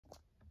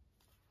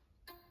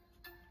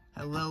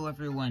Hello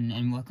everyone,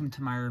 and welcome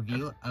to my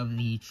review of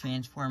the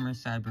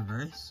Transformers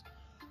Cyberverse,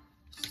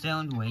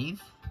 Soundwave,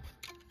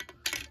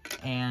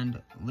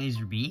 and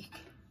Lazarbeak,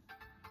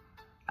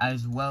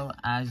 as well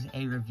as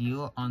a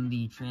review on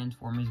the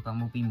Transformers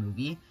Bumblebee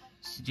movie,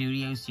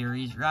 Studio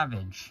Series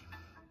Ravage.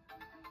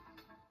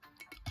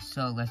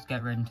 So let's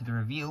get right into the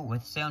review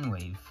with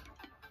Soundwave.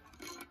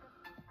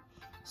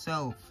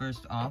 So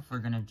first off, we're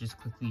going to just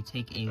quickly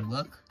take a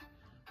look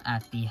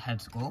at the head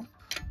sculpt.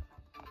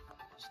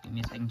 Just give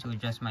me a second to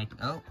adjust my,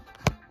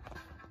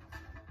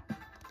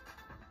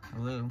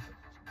 hello,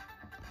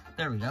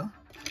 there we go.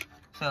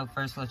 So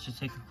first, let's just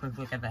take a quick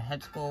look at the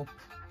head sculpt.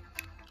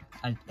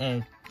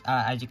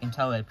 As you can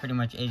tell, it pretty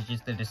much is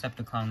just the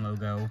Decepticon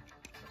logo,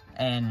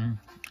 and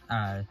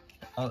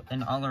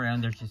all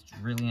around there's just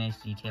really nice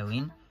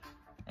detailing.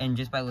 And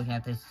just by looking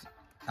at this,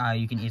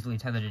 you can easily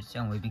tell that it's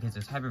Soundwave because the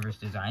Cyberverse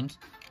designs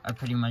are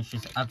pretty much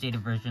just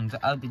updated versions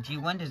of the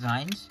G1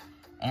 designs.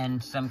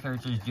 And some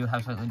characters do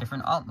have slightly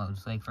different alt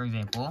modes, like, for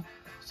example,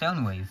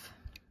 Soundwave.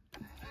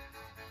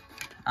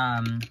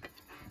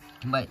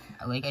 But,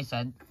 like I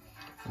said,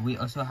 we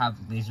also have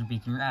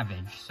Lazarbeak and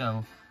Ravage.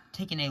 So,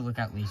 taking a look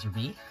at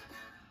Lazarbeak,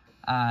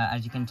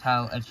 as you can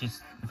tell, it's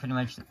just pretty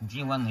much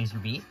G1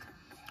 Lazarbeak,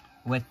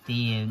 with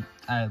the,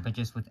 but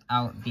just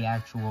without the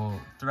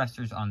actual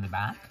thrusters on the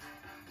back.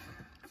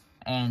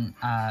 And,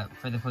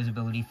 for the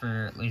posability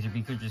for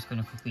Lazarbeak, we're just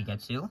going to quickly get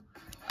to.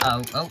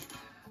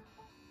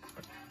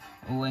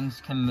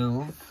 Wings can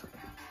move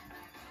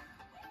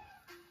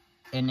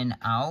in and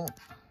out,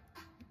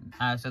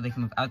 so they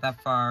can move out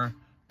that far,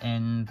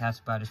 and that's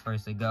about as far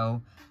as they go.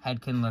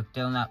 Head can look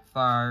down that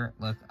far,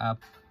 look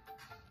up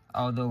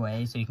all the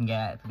way, so you can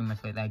get pretty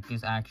much like that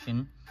Goose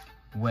action,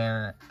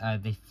 where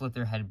they flip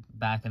their head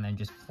back and then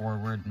just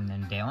forward and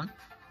then down.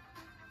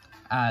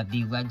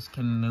 The legs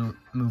can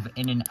move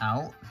in and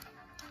out,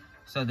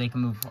 so they can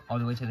move all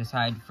the way to the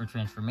side for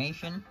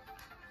transformation,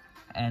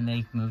 and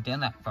they can move down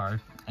that far.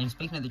 And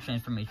speaking of the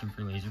transformation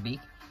for Lazarbeak,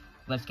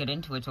 let's get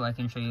into it so I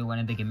can show you one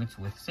of the gimmicks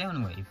with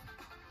Soundwave.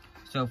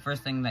 So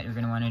first thing that you're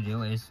going to want to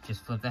do is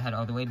just flip the head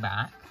all the way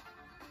back.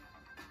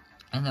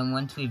 And then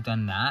once we've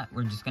done that,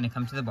 we're just going to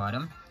come to the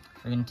bottom.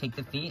 We're going to take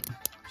the feet,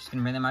 just going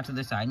to bring them out to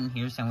the side, and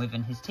here's Soundwave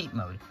in his tape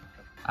mode.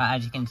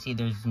 As you can see,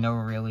 there's no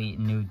really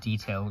new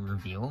detail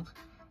revealed.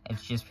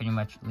 It's just pretty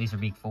much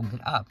Lazarbeak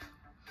folded up.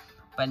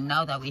 But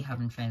now that we have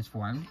him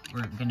transformed,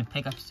 we're going to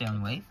pick up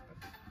Soundwave.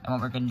 And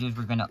what we're going to do is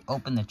we're going to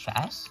open the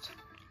chest.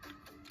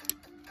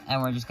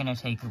 And we're just going to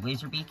take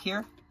Lazarbeak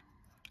here.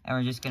 And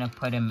we're just going to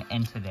put him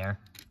into there.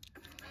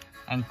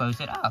 And close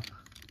it up.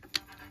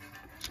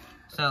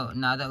 So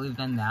now that we've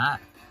done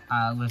that,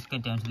 let's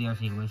get down to the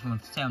articulation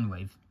with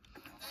Soundwave.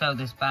 So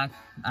this back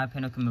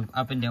panel can move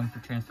up and down for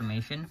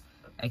transformation.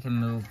 It can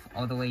move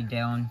all the way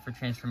down for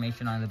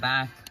transformation on the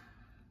back.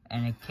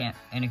 And it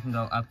can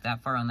go up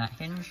that far on that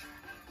hinge.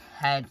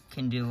 Head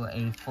can do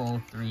a full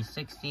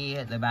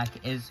 360. The back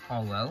is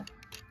hollow,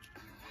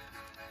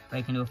 but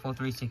it can do a full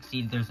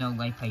 360. There's no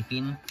light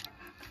piping.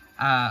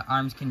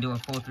 Arms can do a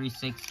full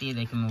 360.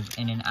 They can move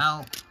in and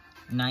out,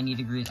 90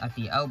 degrees at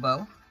the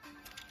elbow.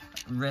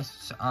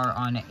 Wrists are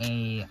on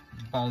a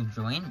ball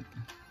joint,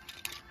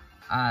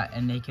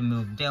 and they can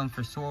move down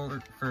for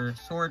sword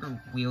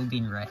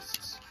wielding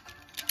wrists.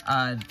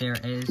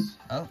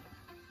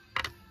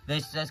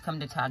 This does come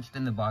detached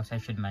in the box, I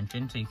should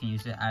mention, so you can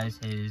use it as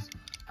his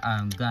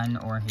gun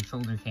or his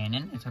shoulder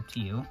cannon. It's up to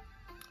you.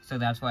 So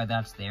that's why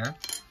that's there.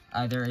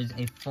 There is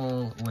a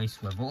full waist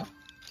swivel.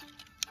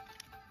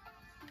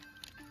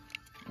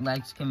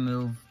 Legs can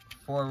move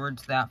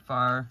forwards that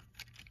far,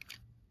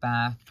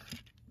 back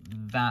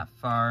that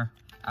far,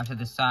 out to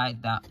the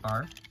side that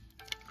far.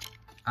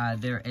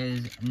 There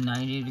is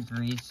 90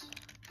 degrees.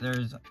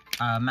 There's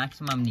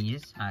maximum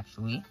knees,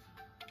 actually.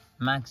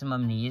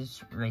 Maximum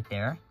knees right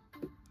there.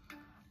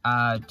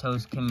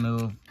 Toes can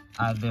move.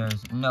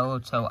 There's no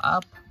toe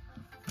up,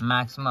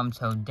 maximum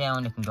toe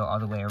down. It can go all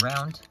the way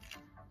around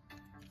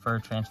for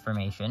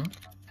transformation.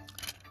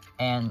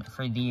 And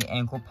for the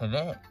ankle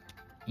pivot,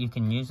 you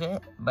can use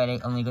it, but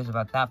it only goes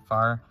about that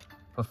far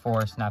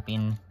before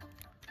snapping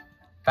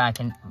back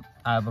and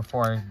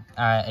before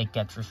it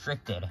gets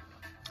restricted.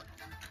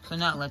 So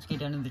now let's get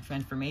down to the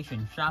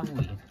transformation, shall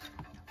we?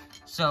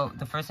 So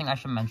the first thing I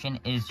should mention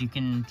is you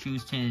can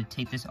choose to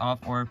take this off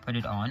or put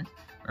it on,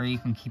 or you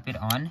can keep it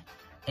on.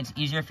 It's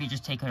easier if you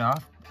just take it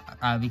off,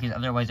 because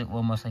otherwise it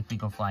will most likely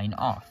go flying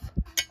off.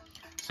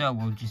 So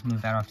we'll just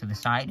move that off to the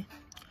side.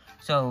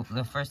 So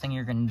the first thing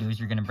you're going to do is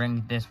you're going to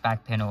bring this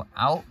back panel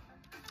out,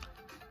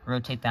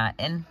 rotate that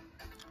in,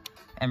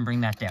 and bring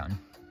that down.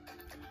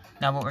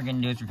 Now what we're going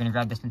to do is we're going to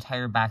grab this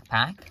entire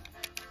backpack,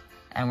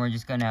 and we're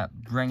just going to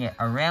bring it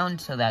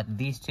around so that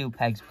these two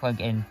pegs plug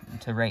in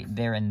to right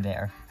there and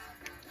there.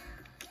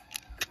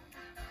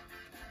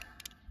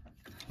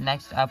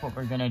 Next up, what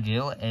we're going to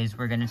do is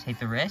we're going to take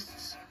the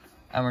wrists,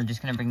 and we're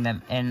just going to bring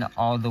them in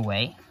all the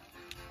way.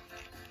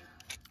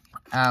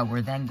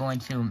 We're then going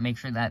to make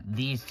sure that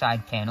these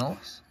side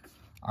panels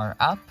are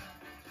up.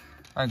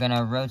 We're going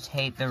to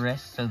rotate the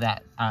wrist so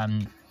that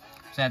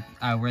so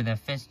that where the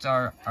fists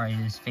are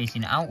is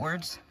facing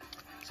outwards,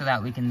 so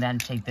that we can then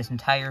take this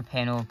entire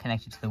panel,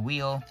 connect it to the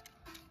wheel,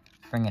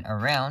 bring it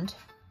around.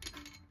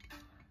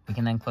 We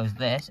can then close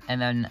this,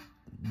 and then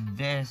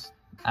this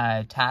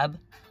tab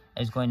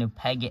is going to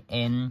peg it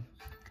in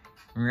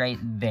right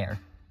there.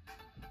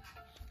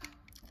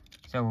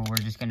 So we're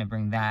just going to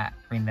bring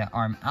the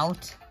arm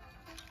out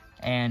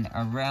and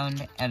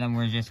around, and then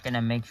we're just going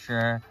to make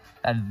sure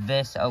that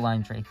this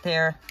aligns right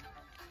there,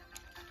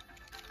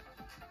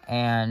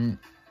 and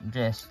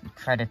just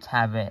try to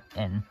tab it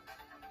in.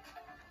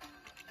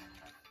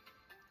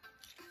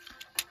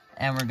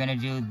 And we're going to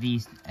do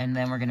these, and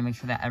then we're going to make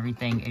sure that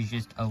everything is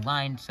just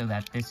aligned so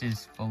that this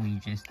is fully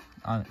just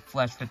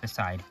flush with the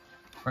side.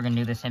 We're going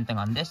to do the same thing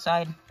on this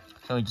side.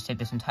 So we just take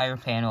this entire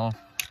panel,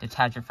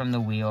 detach it from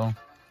the wheel.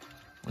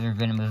 We're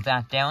going to move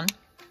that down,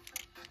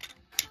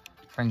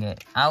 bring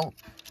it out,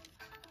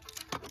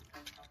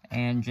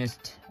 and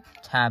just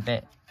tab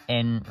it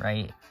in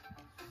right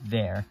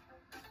there.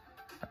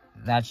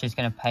 That's just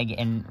going to peg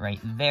in right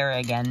there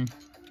again.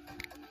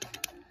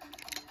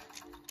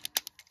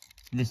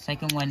 The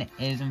second one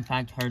is in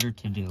fact harder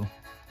to do.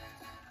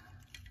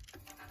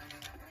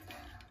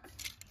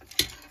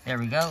 There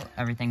we go,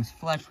 everything's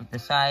flush with the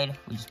side.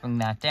 We just bring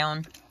that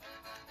down.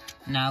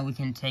 Now we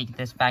can take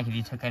this back. If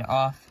you took it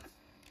off,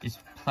 just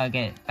plug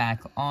it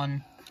back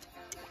on.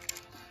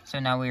 So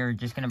now we're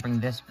just gonna bring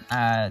this,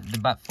 the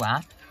butt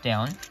flap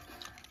down.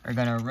 We're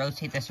gonna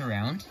rotate this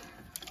around.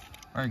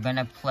 We're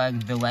gonna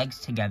plug the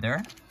legs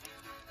together.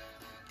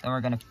 Then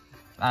we're gonna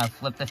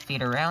flip the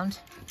feet around.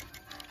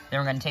 Then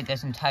we're gonna take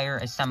this entire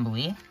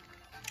assembly,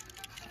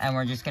 and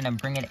we're just gonna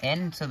bring it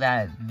in so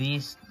that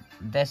these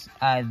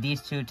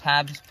two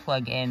tabs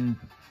plug in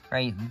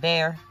right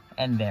there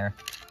and there.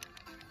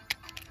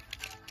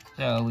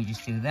 So we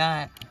just do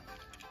that.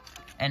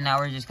 And now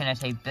we're just gonna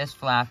take this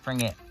flap, bring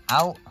it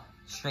out,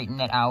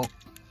 straighten it out,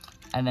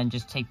 and then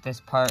just take this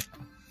part,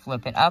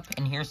 flip it up,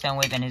 and here's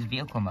Soundwave in his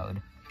vehicle mode.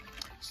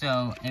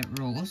 So it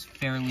rolls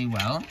fairly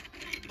well.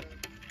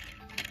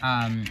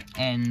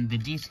 And the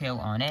detail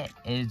on it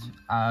is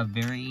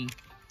very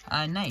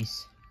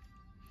nice.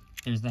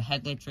 There's the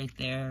headlights right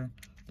there.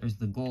 There's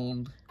the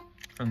gold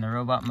from the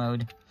robot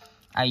mode.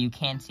 You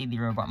can't see the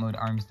robot mode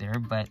arms there,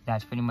 but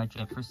that's pretty much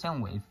it for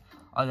Soundwave.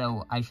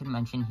 Although, I should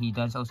mention, he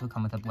does also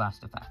come with a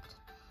blast effect.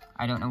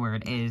 I don't know where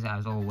it is,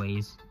 as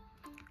always,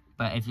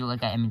 but if you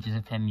look at images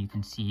of him, you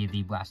can see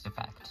the blast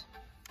effect.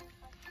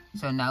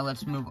 So now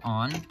let's move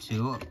on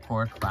to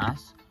core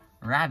class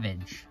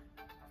Ravage.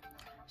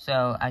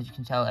 So, as you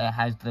can tell, it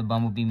has the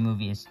Bumblebee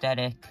movie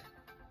aesthetic.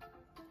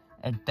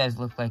 It does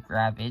look like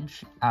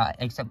Ravage,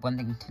 except one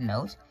thing to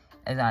note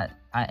is that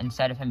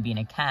instead of him being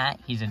a cat,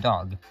 he's a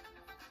dog.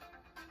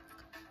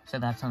 So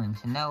that's something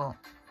to know.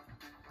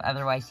 But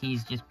otherwise,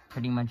 he's just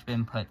pretty much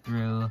been put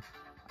through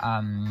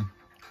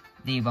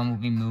the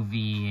Bumblebee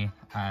movie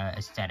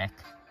aesthetic.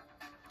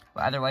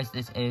 But otherwise,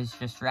 this is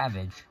just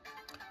Ravage.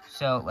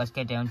 So let's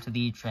get down to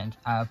the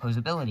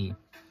posability.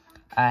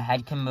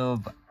 Head can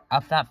move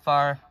up that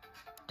far,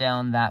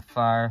 down that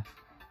far,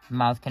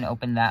 mouth can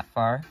open that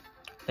far.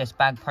 This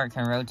back part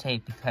can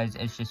rotate because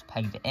it's just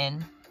pegged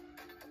in.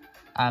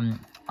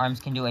 Arms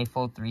can do a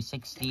full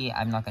 360.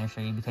 I'm not going to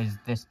show you because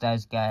this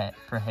does get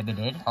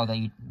prohibited, although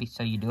you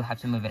do have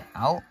to move it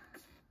out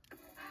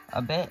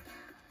a bit,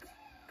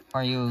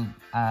 or you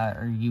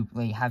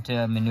like, have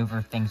to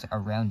maneuver things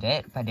around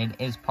it, but it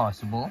is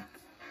possible.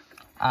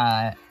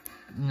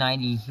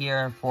 90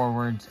 here,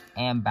 forwards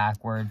and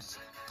backwards,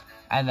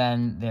 and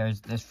then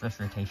there's this wrist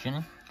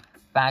rotation.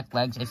 Back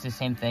legs, it's the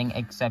same thing,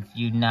 except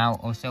you now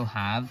also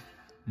have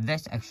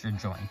this extra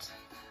joint.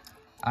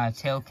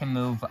 Tail can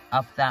move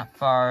up that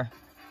far,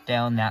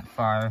 down that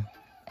far,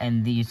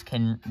 and these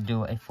can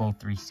do a full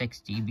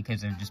 360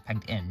 because they're just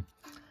pegged in.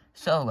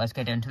 So let's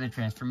get down to the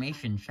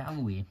transformation, shall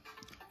we?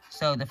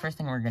 So the first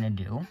thing we're going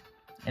to do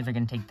is we're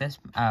going to take this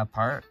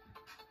part,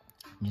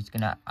 I'm just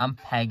going to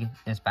unpeg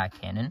this back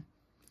cannon,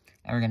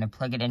 and we're going to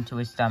plug it into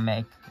his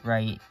stomach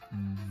right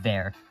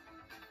there.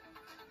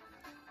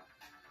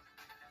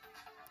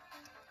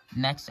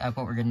 Next up,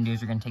 what we're going to do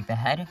is we're going to take the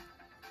head,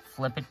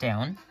 flip it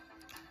down,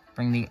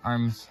 bring the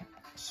arms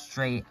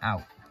straight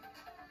out.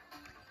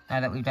 Now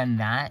that we've done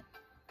that,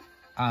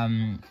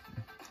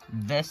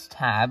 this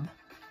tab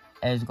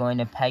is going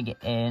to peg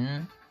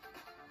in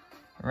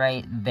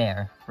right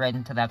there, right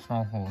into that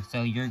small hole.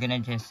 So you're going to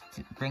just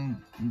bring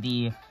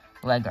the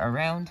leg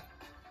around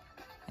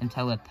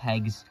until it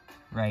pegs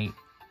right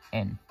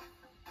in.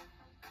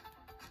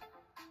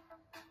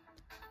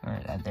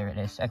 There it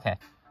is. Okay.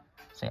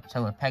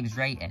 So it pegs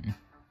right in.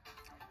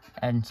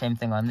 And same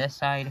thing on this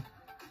side.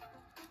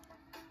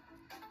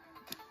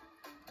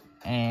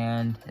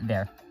 And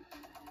there.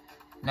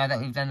 Now that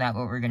we've done that,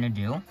 what we're going to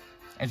do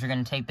is we're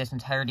going to take this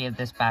entirety of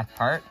this back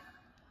part,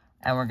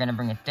 and we're going to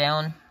bring it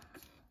down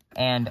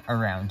and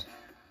around.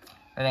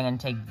 We're then going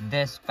to take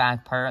this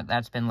back part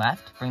that's been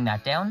left, bring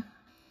that down,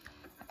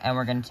 and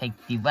we're going to take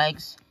the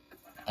legs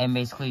and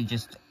basically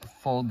just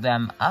fold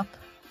them up.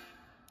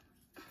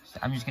 So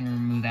I'm just going to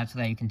remove that so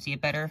that you can see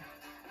it better.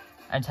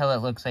 until it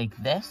looks like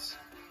this.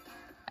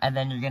 And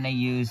then you're going to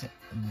use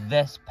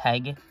this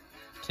peg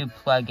to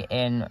plug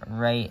in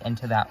right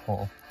into that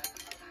hole.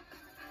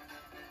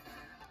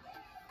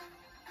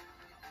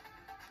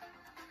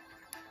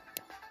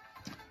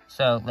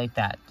 So, like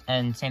that.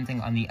 And same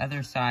thing on the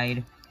other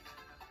side.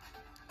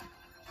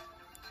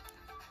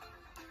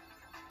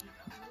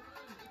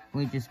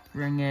 We just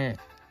bring it,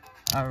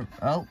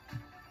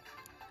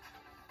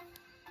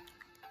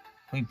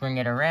 we bring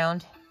it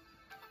around,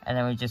 and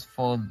then we just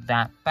fold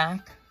that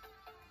back,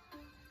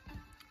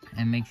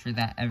 and make sure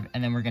that,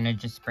 and then we're going to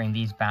just bring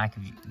these back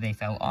if they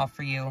fell off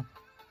for you,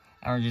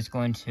 and we're just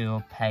going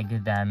to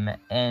peg them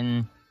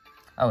in,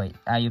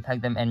 you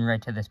peg them in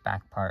right to this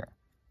back part,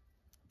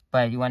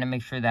 but you want to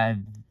make sure that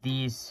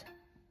these,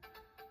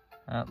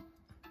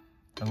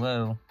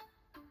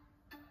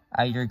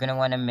 you're going to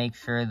want to make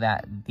sure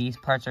that these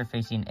parts are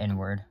facing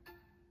inward.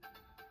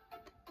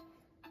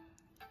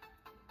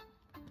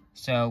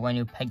 So when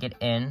you peg it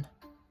in,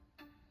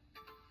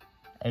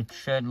 it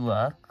should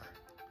look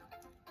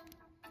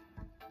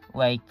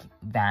like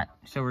that.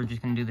 So we're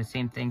just going to do the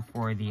same thing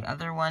for the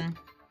other one.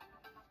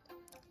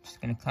 Just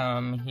going to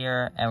come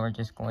here and we're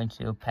just going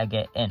to peg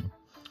it in.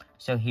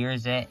 So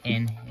here's it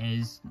in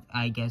his,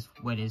 I guess,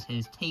 what is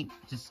his tape,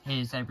 just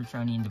his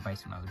Cybertronian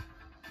device mode.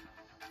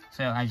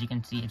 So as you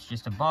can see, it's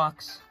just a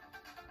box.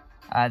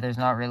 There's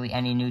not really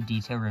any new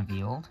detail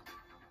revealed,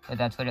 but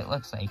that's what it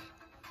looks like.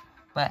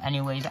 But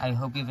anyways, I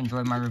hope you've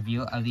enjoyed my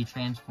review of the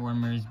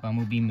Transformers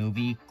Bumblebee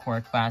movie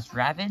Core Class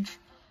Ravage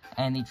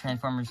and the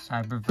Transformers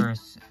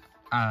Cyberverse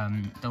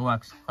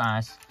Deluxe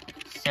Class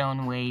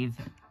Soundwave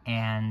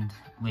and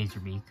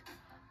Lazarbeak.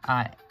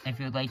 If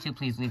you would like to,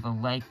 please leave a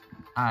like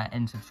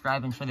and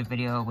subscribe and share the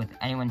video with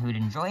anyone who would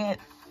enjoy it.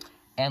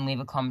 And leave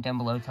a comment down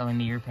below telling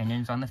me your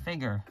opinions on the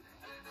figure.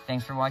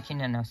 Thanks for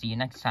watching, and I'll see you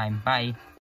next time. Bye.